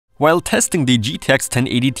While testing the GTX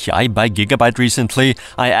 1080 Ti by Gigabyte recently,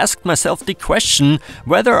 I asked myself the question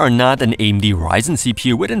whether or not an AMD Ryzen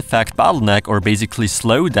CPU would in fact bottleneck or basically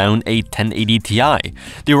slow down a 1080 Ti.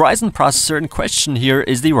 The Ryzen processor in question here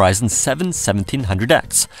is the Ryzen 7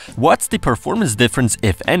 1700X. What's the performance difference,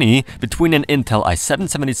 if any, between an Intel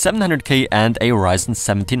i7-7700K and a Ryzen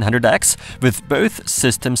 1700X, with both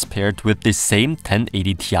systems paired with the same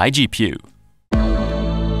 1080 Ti GPU?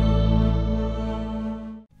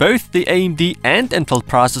 Both the AMD and Intel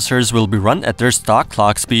processors will be run at their stock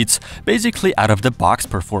clock speeds, basically out-of-the-box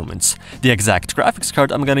performance. The exact graphics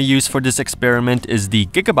card I'm gonna use for this experiment is the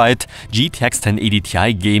Gigabyte GTX 1080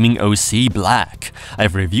 Ti Gaming OC Black.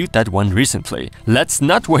 I've reviewed that one recently. Let's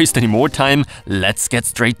not waste any more time, let's get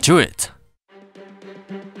straight to it.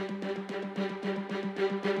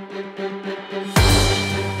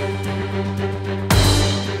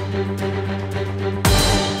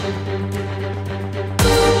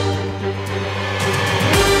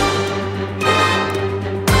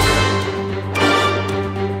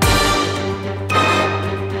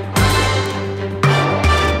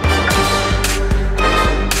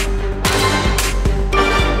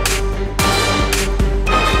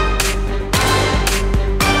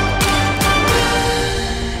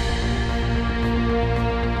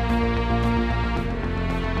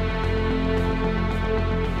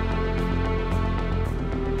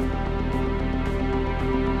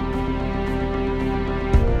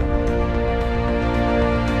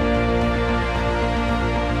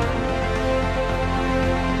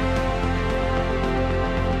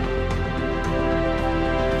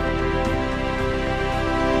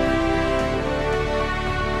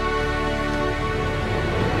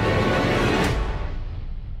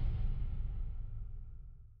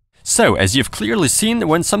 So, as you've clearly seen,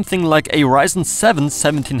 when something like a Ryzen 7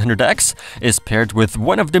 1700X is paired with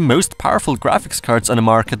one of the most powerful graphics cards on the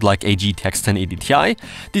market like a GTX 1080 Ti,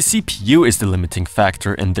 the CPU is the limiting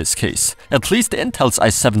factor in this case. At least Intel's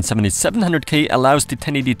i7-7700K allows the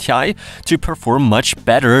 1080 Ti to perform much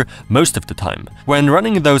better most of the time. When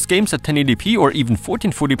running those games at 1080p or even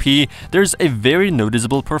 1440p, there's a very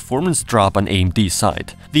noticeable performance drop on AMD's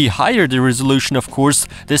side. The higher the resolution, of course,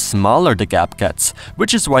 the smaller the gap gets,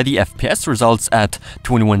 which is why the FPS results at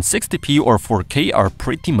 2160p or 4K are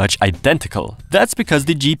pretty much identical. That's because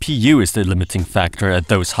the GPU is the limiting factor at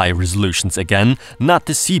those high resolutions again, not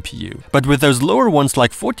the CPU. But with those lower ones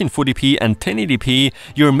like 1440p and 1080p,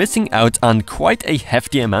 you're missing out on quite a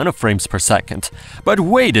hefty amount of frames per second. But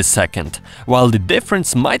wait a second, while the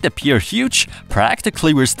difference might appear huge,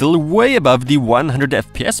 practically we're still way above the 100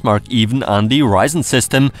 FPS mark even on the Ryzen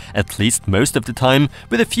system, at least most of the time,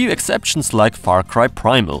 with a few exceptions like Cry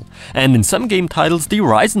Primal. And in some game titles, the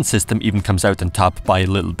Ryzen system even comes out on top by a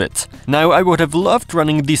little bit. Now, I would have loved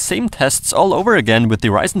running the same tests all over again with the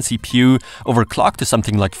Ryzen CPU overclocked to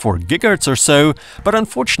something like 4 GHz or so, but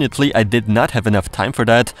unfortunately I did not have enough time for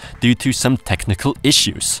that due to some technical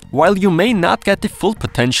issues. While you may not get the full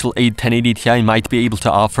potential a 1080 Ti might be able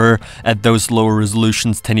to offer at those lower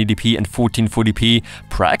resolutions 1080p and 1440p,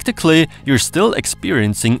 practically you're still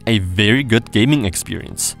experiencing a very good gaming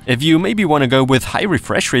experience. If you maybe want to go with high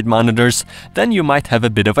refresh rate monitors, then you might have a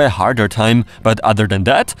bit of a harder time, but other than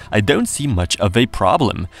that, I don't see much of a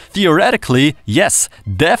problem. Theoretically, yes,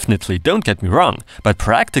 definitely, don't get me wrong, but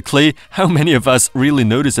practically, how many of us really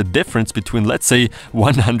notice a difference between, let's say,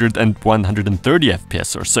 100 and 130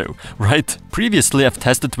 FPS or so, right? Previously, I've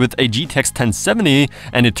tested with a GTX 1070,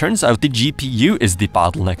 and it turns out the GPU is the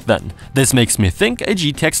bottleneck then. This makes me think a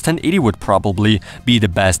GTX 1080 would probably be the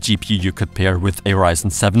best GPU you could pair with a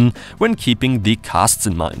Ryzen 7 when keeping the costs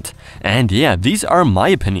in mind. And yeah, these are my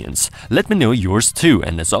opinions. Let me know yours too,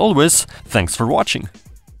 and as always, thanks for watching.